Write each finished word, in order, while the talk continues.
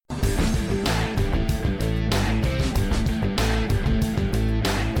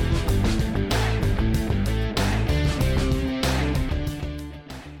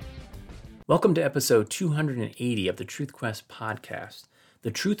Welcome to episode 280 of the Truth Quest podcast,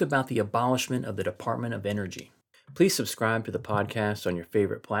 the truth about the abolishment of the Department of Energy. Please subscribe to the podcast on your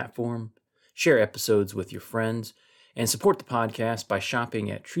favorite platform, share episodes with your friends, and support the podcast by shopping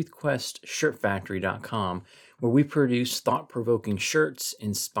at truthquestshirtfactory.com, where we produce thought-provoking shirts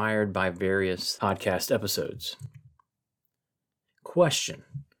inspired by various podcast episodes. Question: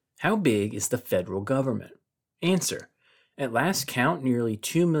 how big is the federal government? Answer: at last count, nearly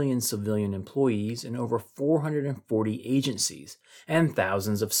 2 million civilian employees and over 440 agencies, and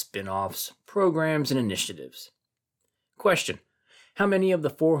thousands of spin-offs, programs, and initiatives. Question: how many of the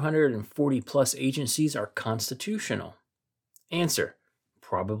 440-plus agencies are constitutional? Answer: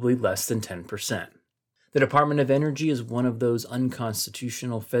 probably less than 10%. The Department of Energy is one of those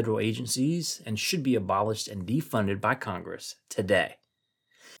unconstitutional federal agencies and should be abolished and defunded by Congress today.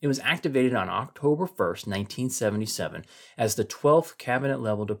 It was activated on October 1st, 1977, as the 12th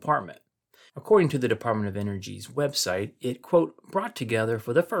cabinet-level department. According to the Department of Energy's website, it, quote, brought together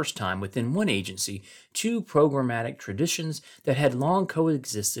for the first time within one agency two programmatic traditions that had long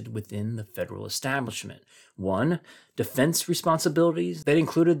coexisted within the federal establishment. One, defense responsibilities that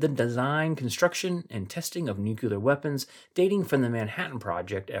included the design, construction, and testing of nuclear weapons dating from the Manhattan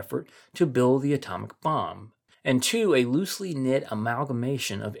Project effort to build the atomic bomb. And two, a loosely knit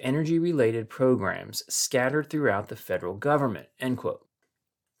amalgamation of energy-related programs scattered throughout the federal government, end quote.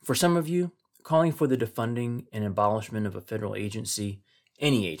 For some of you, calling for the defunding and abolishment of a federal agency,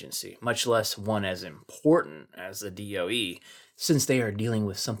 any agency, much less one as important as the DOE, since they are dealing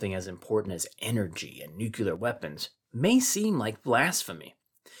with something as important as energy and nuclear weapons, may seem like blasphemy.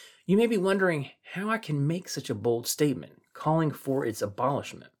 You may be wondering how I can make such a bold statement, calling for its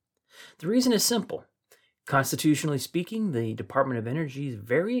abolishment. The reason is simple. Constitutionally speaking, the Department of Energy's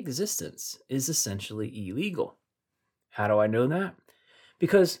very existence is essentially illegal. How do I know that?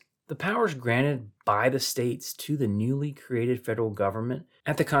 Because the powers granted by the states to the newly created federal government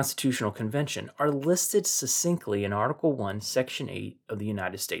at the Constitutional Convention are listed succinctly in Article 1, Section 8 of the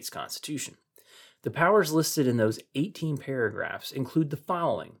United States Constitution. The powers listed in those 18 paragraphs include the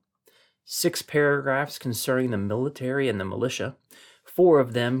following: 6 paragraphs concerning the military and the militia, 4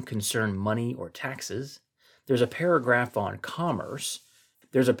 of them concern money or taxes. There's a paragraph on commerce.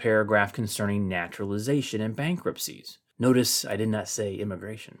 There's a paragraph concerning naturalization and bankruptcies. Notice I did not say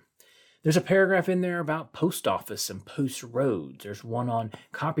immigration. There's a paragraph in there about post office and post roads. There's one on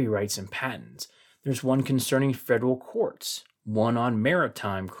copyrights and patents. There's one concerning federal courts, one on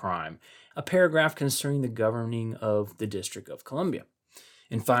maritime crime, a paragraph concerning the governing of the District of Columbia.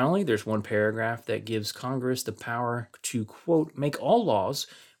 And finally, there's one paragraph that gives Congress the power to, quote, make all laws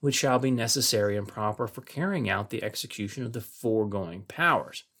which shall be necessary and proper for carrying out the execution of the foregoing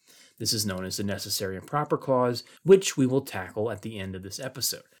powers. This is known as the Necessary and Proper Clause, which we will tackle at the end of this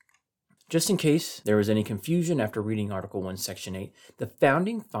episode. Just in case there was any confusion after reading Article 1, Section 8, the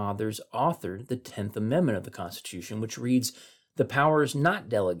Founding Fathers authored the 10th Amendment of the Constitution, which reads, "The powers not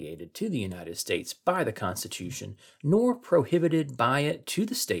delegated to the United States by the Constitution, nor prohibited by it to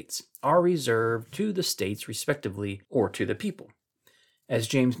the states, are reserved to the states respectively, or to the people." As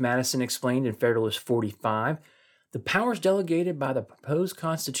James Madison explained in Federalist 45, the powers delegated by the proposed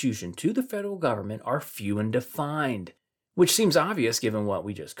Constitution to the federal government are few and defined, which seems obvious given what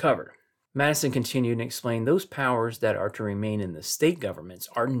we just covered. Madison continued and explained those powers that are to remain in the state governments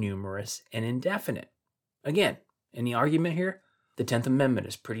are numerous and indefinite. Again, any argument here? The 10th Amendment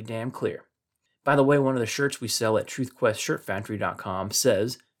is pretty damn clear. By the way, one of the shirts we sell at truthquestshirtfactory.com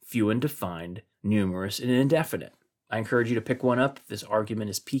says, few and defined, numerous and indefinite. I encourage you to pick one up if this argument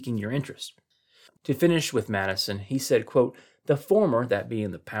is piquing your interest. To finish with Madison, he said, quote, the former, that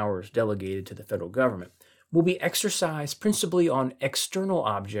being the powers delegated to the federal government, will be exercised principally on external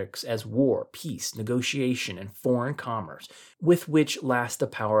objects as war, peace, negotiation, and foreign commerce, with which last the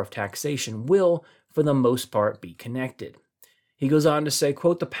power of taxation will, for the most part, be connected. He goes on to say,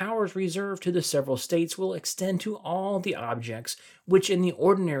 quote, the powers reserved to the several states will extend to all the objects which in the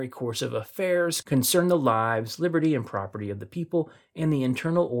ordinary course of affairs concern the lives, liberty, and property of the people and the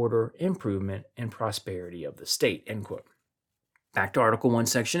internal order, improvement, and prosperity of the state, end quote. Back to Article 1,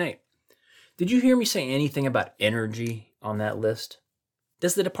 Section 8. Did you hear me say anything about energy on that list?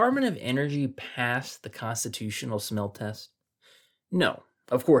 Does the Department of Energy pass the constitutional smell test? No,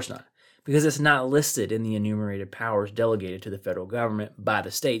 of course not, because it's not listed in the enumerated powers delegated to the federal government by the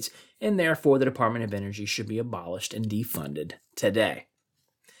states, and therefore the Department of Energy should be abolished and defunded today.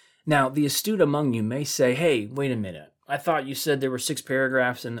 Now, the astute among you may say, hey, wait a minute, I thought you said there were 6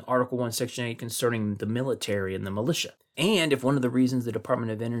 paragraphs in Article 1, Section 8 concerning the military and the militia. And if one of the reasons the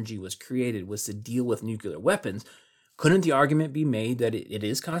Department of Energy was created was to deal with nuclear weapons, couldn't the argument be made that it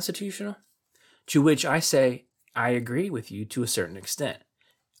is constitutional? To which I say, I agree with you to a certain extent.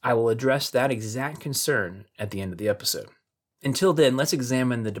 I will address that exact concern at the end of the episode. Until then, let's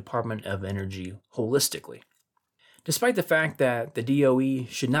examine the Department of Energy holistically. Despite the fact that the DOE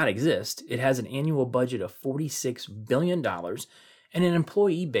should not exist, it has an annual budget of $46 billion and an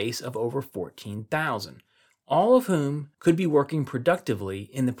employee base of over 14,000, all of whom could be working productively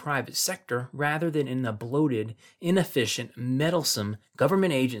in the private sector rather than in a bloated, inefficient, meddlesome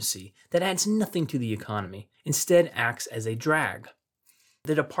government agency that adds nothing to the economy, instead acts as a drag.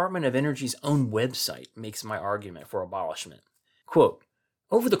 The Department of Energy's own website makes my argument for abolishment. Quote,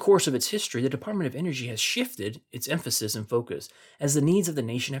 over the course of its history, the Department of Energy has shifted its emphasis and focus as the needs of the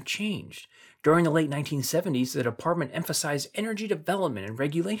nation have changed. During the late 1970s, the department emphasized energy development and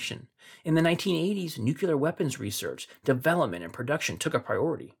regulation. In the 1980s, nuclear weapons research, development, and production took a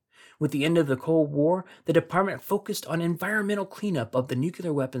priority. With the end of the Cold War, the department focused on environmental cleanup of the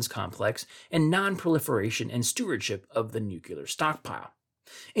nuclear weapons complex and non-proliferation and stewardship of the nuclear stockpile.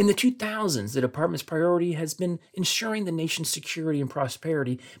 In the 2000s, the department's priority has been ensuring the nation's security and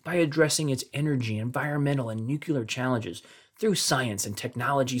prosperity by addressing its energy, environmental, and nuclear challenges through science and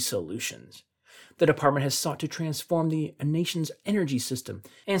technology solutions. The department has sought to transform the nation's energy system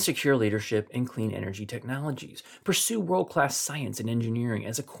and secure leadership in clean energy technologies, pursue world-class science and engineering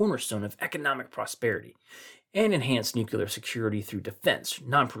as a cornerstone of economic prosperity, and enhance nuclear security through defense,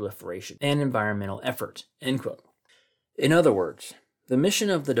 non-proliferation, and environmental efforts. End quote. In other words, the mission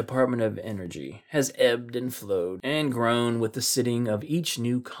of the Department of Energy has ebbed and flowed and grown with the sitting of each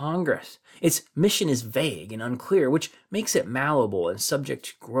new Congress. Its mission is vague and unclear, which makes it malleable and subject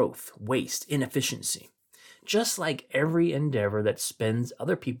to growth, waste, inefficiency. Just like every endeavor that spends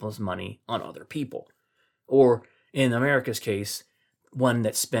other people's money on other people. Or, in America's case, one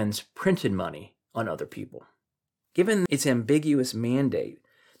that spends printed money on other people. Given its ambiguous mandate,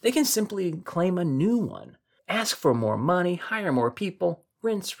 they can simply claim a new one. Ask for more money, hire more people,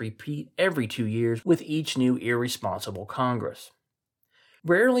 rinse, repeat every 2 years with each new irresponsible Congress.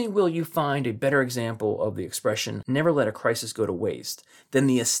 Rarely will you find a better example of the expression, never let a crisis go to waste, than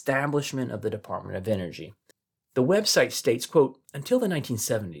the establishment of the Department of Energy. The website states, quote, until the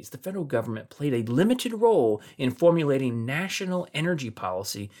 1970s, the federal government played a limited role in formulating national energy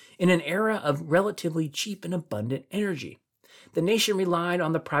policy in an era of relatively cheap and abundant energy. The nation relied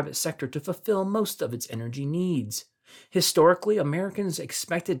on the private sector to fulfill most of its energy needs. Historically, Americans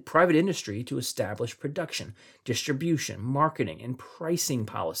expected private industry to establish production, distribution, marketing, and pricing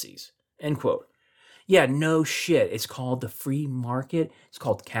policies. End quote. Yeah, no shit. It's called the free market. It's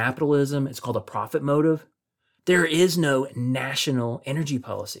called capitalism. It's called a profit motive. There is no national energy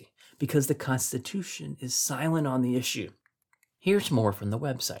policy because the Constitution is silent on the issue. Here's more from the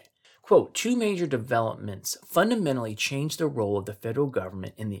website. Quote, two major developments fundamentally changed the role of the federal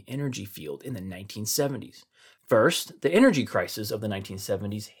government in the energy field in the 1970s. First, the energy crisis of the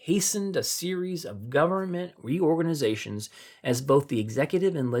 1970s hastened a series of government reorganizations as both the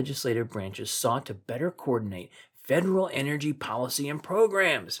executive and legislative branches sought to better coordinate federal energy policy and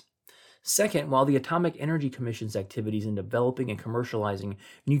programs. Second, while the Atomic Energy Commission's activities in developing and commercializing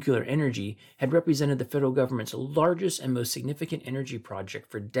nuclear energy had represented the federal government's largest and most significant energy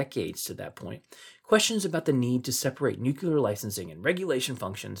project for decades to that point, questions about the need to separate nuclear licensing and regulation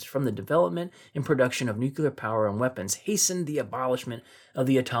functions from the development and production of nuclear power and weapons hastened the abolishment of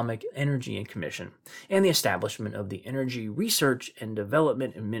the Atomic Energy Commission and the establishment of the Energy Research and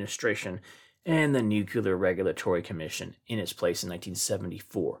Development Administration and the Nuclear Regulatory Commission in its place in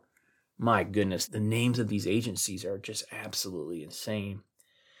 1974. My goodness, the names of these agencies are just absolutely insane.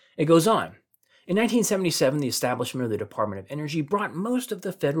 It goes on. In 1977, the establishment of the Department of Energy brought most of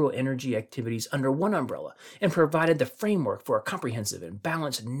the federal energy activities under one umbrella and provided the framework for a comprehensive and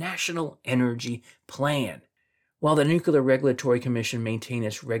balanced national energy plan. While the Nuclear Regulatory Commission maintained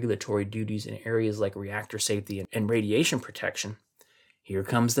its regulatory duties in areas like reactor safety and radiation protection, here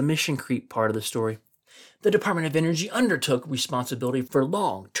comes the mission creep part of the story. The Department of Energy undertook responsibility for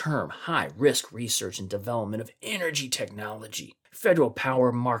long-term, high-risk research and development of energy technology, federal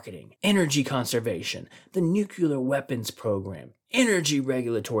power marketing, energy conservation, the nuclear weapons program, energy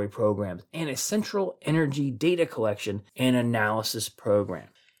regulatory programs, and a central energy data collection and analysis program.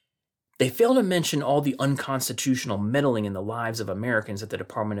 They fail to mention all the unconstitutional meddling in the lives of Americans that the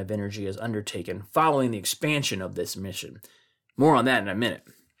Department of Energy has undertaken following the expansion of this mission. More on that in a minute.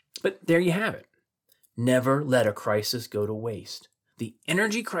 But there you have it. Never let a crisis go to waste. The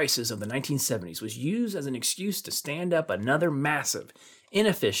energy crisis of the 1970s was used as an excuse to stand up another massive,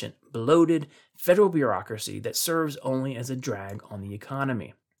 inefficient, bloated federal bureaucracy that serves only as a drag on the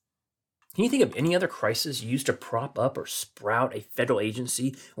economy. Can you think of any other crisis used to prop up or sprout a federal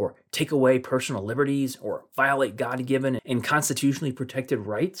agency or take away personal liberties or violate God-given and constitutionally protected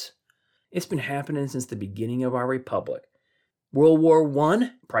rights? It's been happening since the beginning of our republic. World War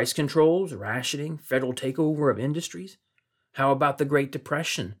I, price controls, rationing, federal takeover of industries. How about the Great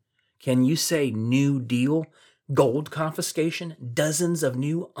Depression? Can you say New Deal, gold confiscation, dozens of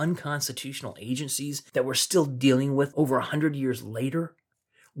new unconstitutional agencies that we're still dealing with over 100 years later?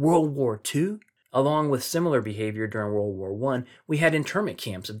 World War II? Along with similar behavior during World War I, we had internment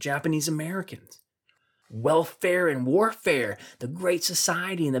camps of Japanese Americans. Welfare and warfare, the Great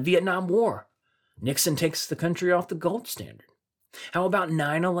Society and the Vietnam War. Nixon takes the country off the gold standard. How about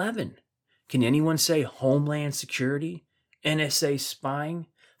 9/11? Can anyone say Homeland Security, NSA spying,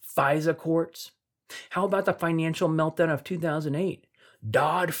 FISA courts? How about the financial meltdown of 2008?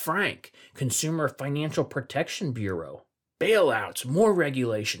 Dodd-Frank, Consumer Financial Protection Bureau. Bailouts, more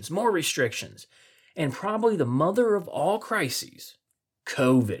regulations, more restrictions. And probably the mother of all crises,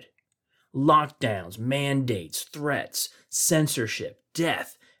 COVID. Lockdowns, mandates, threats, censorship,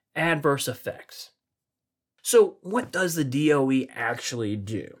 death, adverse effects. So what does the DOE actually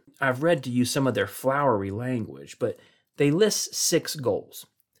do? I've read to you some of their flowery language, but they list 6 goals.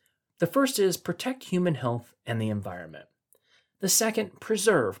 The first is protect human health and the environment. The second,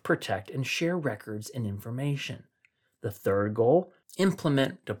 preserve, protect, and share records and information. The third goal,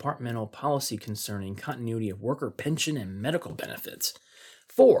 implement departmental policy concerning continuity of worker pension and medical benefits.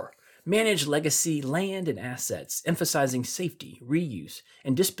 4, manage legacy land and assets, emphasizing safety, reuse,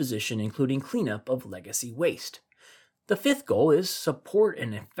 and disposition, including cleanup of legacy waste. The 5th goal is support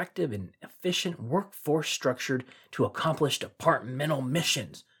an effective and efficient workforce structured to accomplish departmental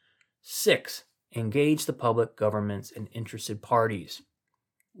missions. 6, engage the public, governments, and interested parties.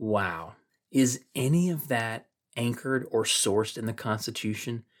 Wow. Is any of that anchored or sourced in the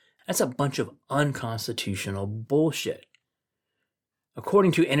Constitution? That's a bunch of unconstitutional bullshit.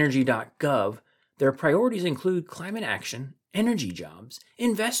 According to energy.gov, their priorities include climate action, energy jobs,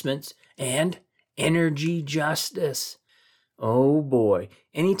 investments, and energy justice. Oh boy,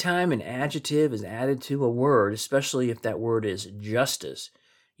 anytime an adjective is added to a word, especially if that word is justice,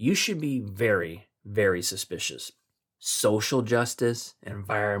 you should be very, very suspicious. Social justice,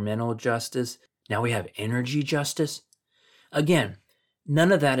 environmental justice, now we have energy justice. Again,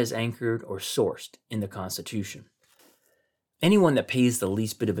 none of that is anchored or sourced in the Constitution. Anyone that pays the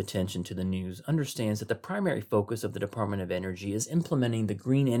least bit of attention to the news understands that the primary focus of the Department of Energy is implementing the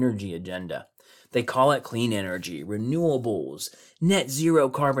green energy agenda. They call it clean energy, renewables, net zero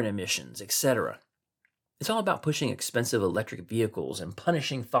carbon emissions, etc. It's all about pushing expensive electric vehicles and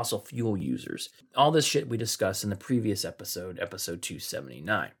punishing fossil fuel users. All this shit we discussed in the previous episode, episode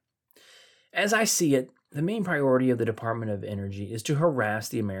 279. As I see it, the main priority of the Department of Energy is to harass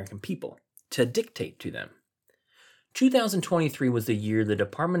the American people, to dictate to them. 2023 was the year the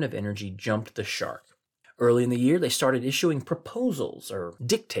Department of Energy jumped the shark. Early in the year, they started issuing proposals or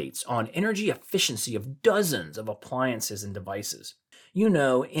dictates on energy efficiency of dozens of appliances and devices. You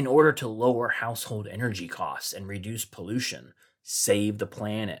know, in order to lower household energy costs and reduce pollution, save the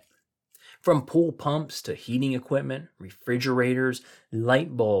planet. From pool pumps to heating equipment, refrigerators,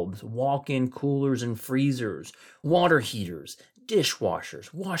 light bulbs, walk-in coolers and freezers, water heaters,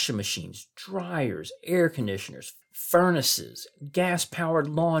 dishwashers, washing machines, dryers, air conditioners, furnaces, gas-powered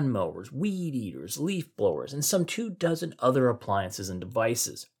lawnmowers, weed eaters, leaf blowers, and some 24 other appliances and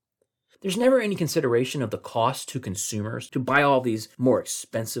devices. There's never any consideration of the cost to consumers to buy all these more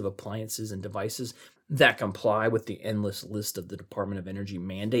expensive appliances and devices that comply with the endless list of the Department of Energy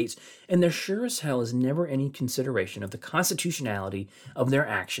mandates, and there sure as hell is never any consideration of the constitutionality of their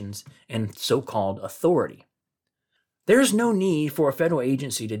actions and so-called authority. There's no need for a federal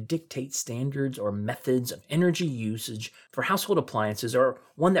agency to dictate standards or methods of energy usage for household appliances or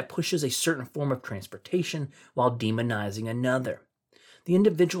one that pushes a certain form of transportation while demonizing another. The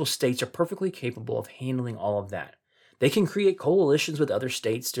individual states are perfectly capable of handling all of that. They can create coalitions with other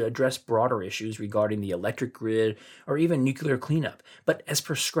states to address broader issues regarding the electric grid or even nuclear cleanup. But as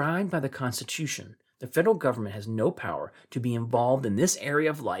prescribed by the Constitution, the federal government has no power to be involved in this area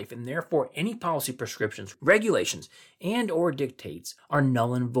of life, and therefore any policy prescriptions, regulations, and/or dictates are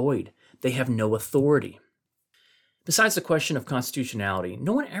null and void. They have no authority. Besides the question of constitutionality,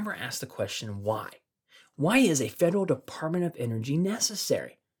 no one ever asked the question why. Why is a federal Department of Energy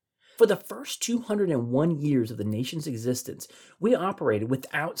necessary? For the first 201 years of the nation's existence, we operated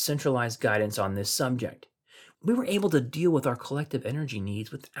without centralized guidance on this subject. We were able to deal with our collective energy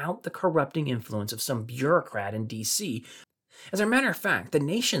needs without the corrupting influence of some bureaucrat in D.C. As a matter of fact, the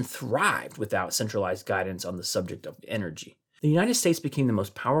nation thrived without centralized guidance on the subject of energy. The United States became the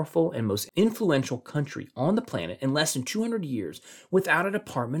most powerful and most influential country on the planet in less than 200 years without a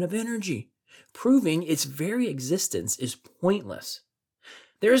Department of Energy, proving its very existence is pointless.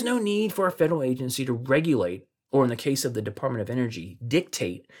 There is no need for a federal agency to regulate, or in the case of the Department of Energy,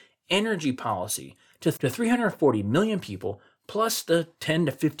 dictate energy policy to 340 million people plus the 10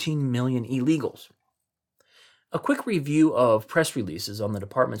 to 15 million illegals. A quick review of press releases on the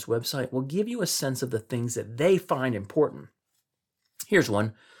department's website will give you a sense of the things that they find important. Here's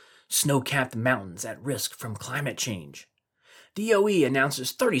one: snow-capped mountains at risk from climate change. DOE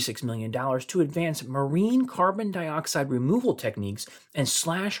announces $36 million to advance marine carbon dioxide removal techniques and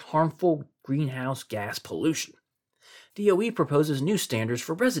slash harmful greenhouse gas pollution. DOE proposes new standards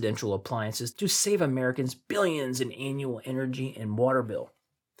for residential appliances to save Americans billions in annual energy and water bill.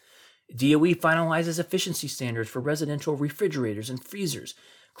 DOE finalizes efficiency standards for residential refrigerators and freezers,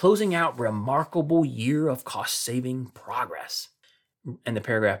 closing out remarkable year of cost-saving progress. And the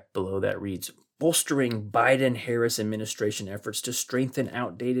paragraph below that reads, bolstering Biden-Harris administration efforts to strengthen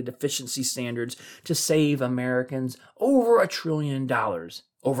outdated efficiency standards to save Americans over $1 trillion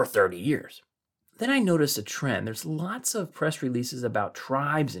over 30 years. Then I noticed a trend. There's lots of press releases about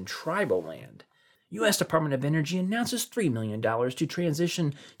tribes and tribal land. U.S. Department of Energy announces $3 million to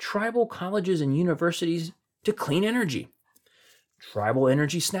transition tribal colleges and universities to clean energy. Tribal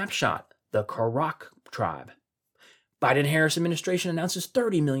Energy Snapshot, the Karak Tribe. Biden-Harris administration announces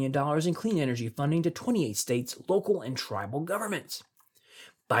 $30 million in clean energy funding to 28 states, local, and tribal governments.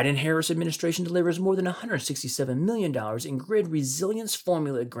 Biden-Harris administration delivers more than $167 million in grid resilience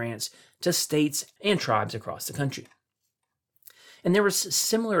formula grants to states and tribes across the country. And there was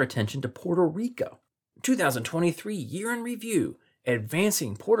similar attention to Puerto Rico. 2023 Year in Review,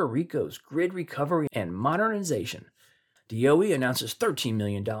 Advancing Puerto Rico's Grid Recovery and Modernization. DOE announces $13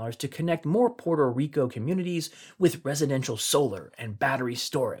 million to connect more Puerto Rico communities with residential solar and battery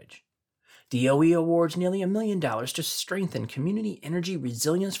storage. DOE awards nearly $1 million to strengthen community energy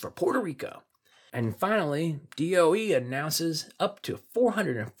resilience for Puerto Rico. And finally, DOE announces up to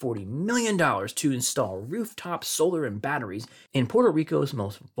 $440 million to install rooftop solar and batteries in Puerto Rico's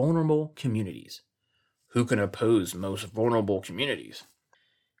most vulnerable communities. Who can oppose most vulnerable communities?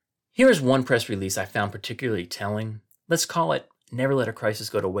 Here is one press release I found particularly telling. Let's call it Never Let a Crisis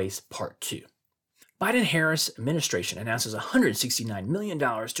Go to Waste Part 2. Biden-Harris administration announces $169 million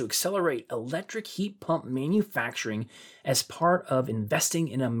to accelerate electric heat pump manufacturing as part of Investing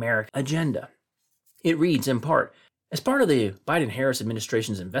in America agenda. It reads in part, as part of the Biden-Harris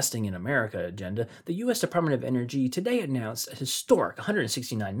administration's Investing in America agenda, the U.S. Department of Energy today announced a historic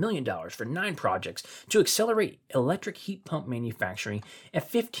 $169 million for 9 projects to accelerate electric heat pump manufacturing at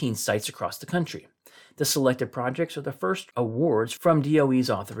 15 sites across the country. The selected projects are the first awards from DOE's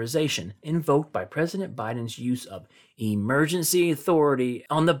authorization, invoked by President Biden's use of emergency authority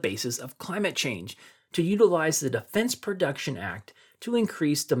on the basis of climate change to utilize the Defense Production Act to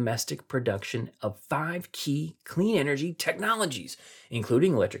increase domestic production of 5 key clean energy technologies,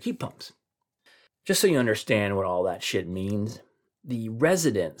 including electric heat pumps. Just so you understand what all that shit means, the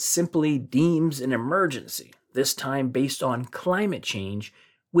resident simply deems an emergency, this time based on climate change,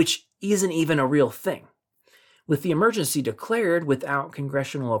 which isn't even a real thing. With the emergency declared without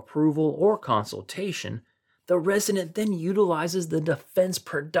congressional approval or consultation, the resident then utilizes the Defense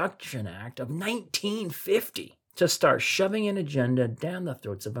Production Act of 1950 to start shoving an agenda down the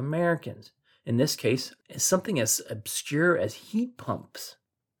throats of Americans. In this case, something as obscure as heat pumps.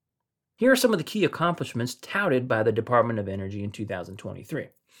 Here are some of the key accomplishments touted by the Department of Energy in 2023.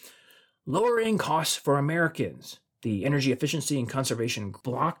 Lowering costs for Americans. The Energy Efficiency and Conservation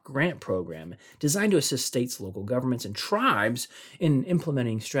Block Grant Program, designed to assist states, local governments, and tribes in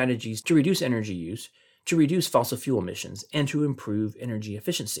implementing strategies to reduce energy use, to reduce fossil fuel emissions, and to improve energy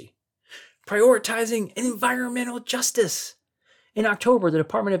efficiency. Prioritizing environmental justice. In October, the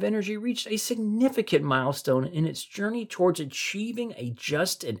Department of Energy reached a significant milestone in its journey towards achieving a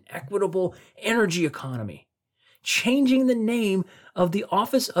just and equitable energy economy, changing the name of the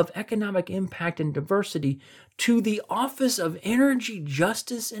Office of Economic Impact and Diversity to the Office of Energy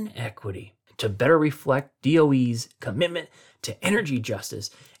Justice and Equity to better reflect DOE's commitment to energy justice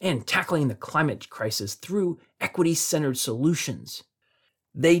and tackling the climate crisis through equity-centered solutions.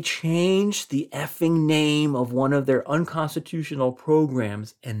 They changed the effing name of one of their unconstitutional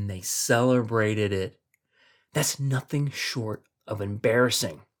programs and they celebrated it. That's nothing short of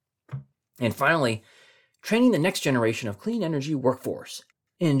embarrassing. And finally, training the next generation of clean energy workforce.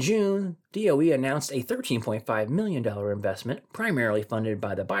 In June, DOE announced a $13.5 million investment, primarily funded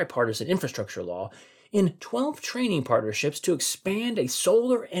by the Bipartisan Infrastructure Law, in 12 training partnerships to expand a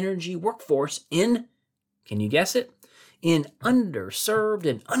solar energy workforce in, can you guess it? in underserved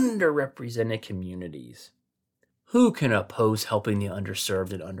and underrepresented communities. Who can oppose helping the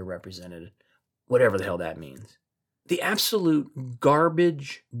underserved and underrepresented? Whatever the hell that means. The absolute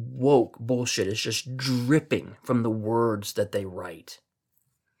garbage, woke bullshit is just dripping from the words that they write.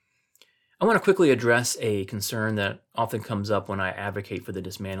 I want to quickly address a concern that often comes up when I advocate for the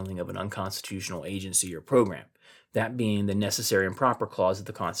dismantling of an unconstitutional agency or program, that being the necessary and proper clause of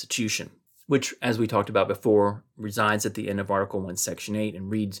the Constitution, which, as we talked about before, resides at the end of Article 1, Section 8,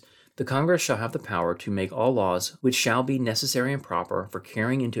 and reads, "The Congress shall have the power to make all laws which shall be necessary and proper for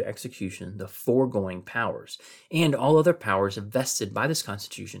carrying into execution the foregoing powers, and all other powers vested by this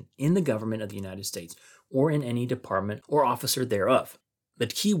Constitution in the government of the United States, or in any department or officer thereof." The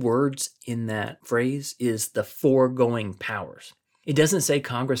key words in that phrase is the foregoing powers. It doesn't say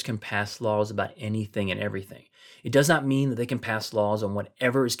Congress can pass laws about anything and everything. It does not mean that they can pass laws on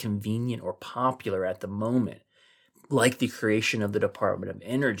whatever is convenient or popular at the moment, like the creation of the Department of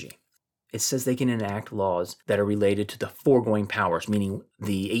Energy. It says they can enact laws that are related to the foregoing powers, meaning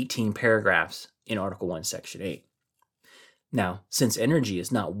the 18 paragraphs in Article 1, Section 8. Now, since energy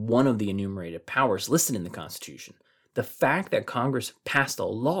is not one of the enumerated powers listed in the Constitution, the fact that Congress passed a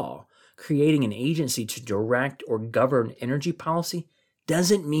law creating an agency to direct or govern energy policy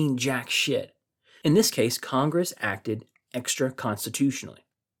doesn't mean jack shit. In this case, Congress acted extra-constitutionally.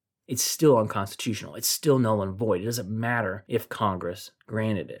 It's still unconstitutional. It's still null and void. It doesn't matter if Congress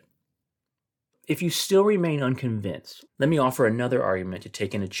granted it. If you still remain unconvinced, let me offer another argument to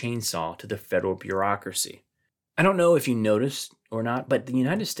take in a chainsaw to the federal bureaucracy. I don't know if you noticed or not, but the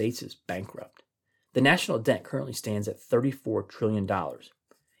United States is bankrupt. The national debt currently stands at $34 trillion.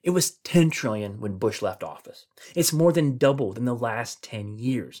 It was $10 trillion when Bush left office. It's more than doubled in the last 10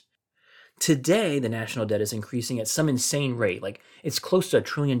 years. Today, the national debt is increasing at some insane rate, like it's close to $1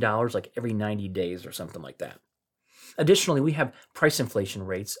 trillion like every 90 days or something like that. Additionally, we have price inflation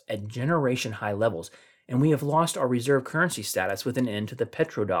rates at generation high levels, and we have lost our reserve currency status with an end to the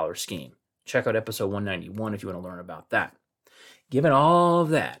petrodollar scheme. Check out episode 191 if you want to learn about that. Given all of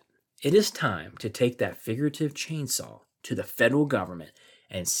that, it is time to take that figurative chainsaw to the federal government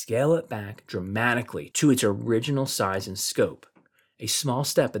and scale it back dramatically to its original size and scope. A small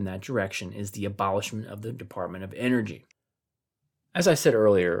step in that direction is the abolishment of the Department of Energy. As I said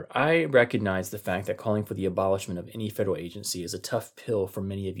earlier, I recognize the fact that calling for the abolishment of any federal agency is a tough pill for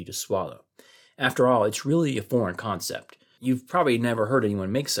many of you to swallow. After all, it's really a foreign concept. You've probably never heard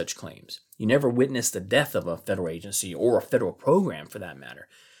anyone make such claims. You never witnessed the death of a federal agency or a federal program for that matter.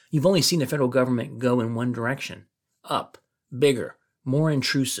 You've only seen the federal government go in one direction, up, bigger, more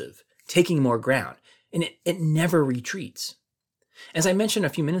intrusive, taking more ground, and it never retreats. As I mentioned a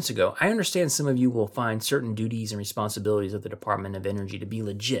few minutes ago, I understand some of you will find certain duties and responsibilities of the Department of Energy to be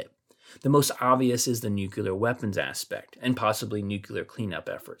legit. The most obvious is the nuclear weapons aspect, and possibly nuclear cleanup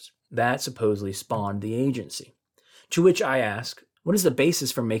efforts. That supposedly spawned the agency. To which I ask, what is the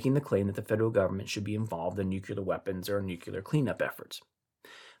basis for making the claim that the federal government should be involved in nuclear weapons or nuclear cleanup efforts?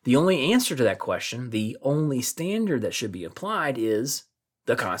 The only answer to that question, the only standard that should be applied is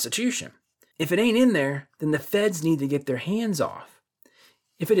the Constitution. If it ain't in there, then the feds need to get their hands off.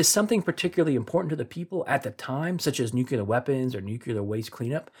 If it is something particularly important to the people at the time, such as nuclear weapons or nuclear waste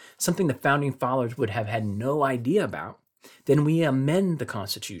cleanup, something the founding fathers would have had no idea about, then we amend the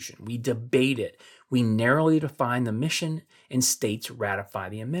Constitution, we debate it, we narrowly define the mission, and states ratify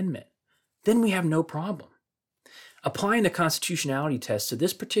the amendment. Then we have no problem. Applying the constitutionality test to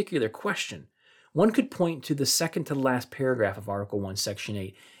this particular question, one could point to the second to the last paragraph of Article 1, Section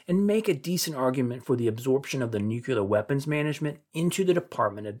 8 and make a decent argument for the absorption of the nuclear weapons management into the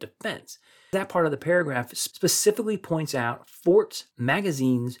Department of Defense. That part of the paragraph specifically points out forts,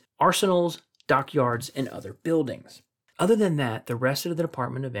 magazines, arsenals, dockyards, and other buildings. Other than that, the rest of the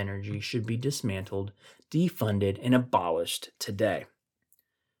Department of Energy should be dismantled, defunded, and abolished today.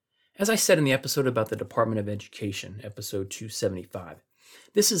 As I said in the episode about the Department of Education, episode 275,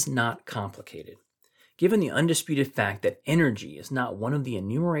 this is not complicated. Given the undisputed fact that energy is not one of the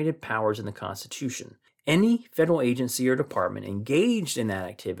enumerated powers in the Constitution, any federal agency or department engaged in that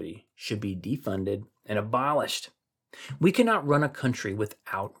activity should be defunded and abolished. We cannot run a country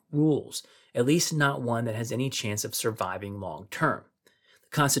without rules, at least not one that has any chance of surviving long term.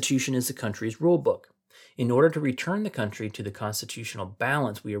 The Constitution is the country's rule book. In order to return the country to the constitutional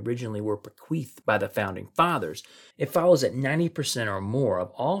balance we originally were bequeathed by the Founding Fathers, it follows that 90% or more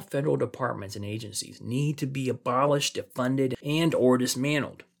of all federal departments and agencies need to be abolished, defunded, and or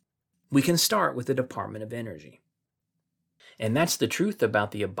dismantled. We can start with the Department of Energy. And that's the truth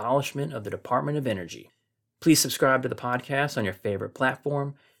about the abolishment of the Department of Energy. Please subscribe to the podcast on your favorite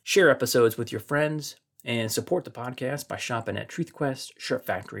platform, share episodes with your friends, and support the podcast by shopping at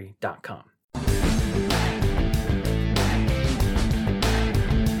truthquestshirtfactory.com.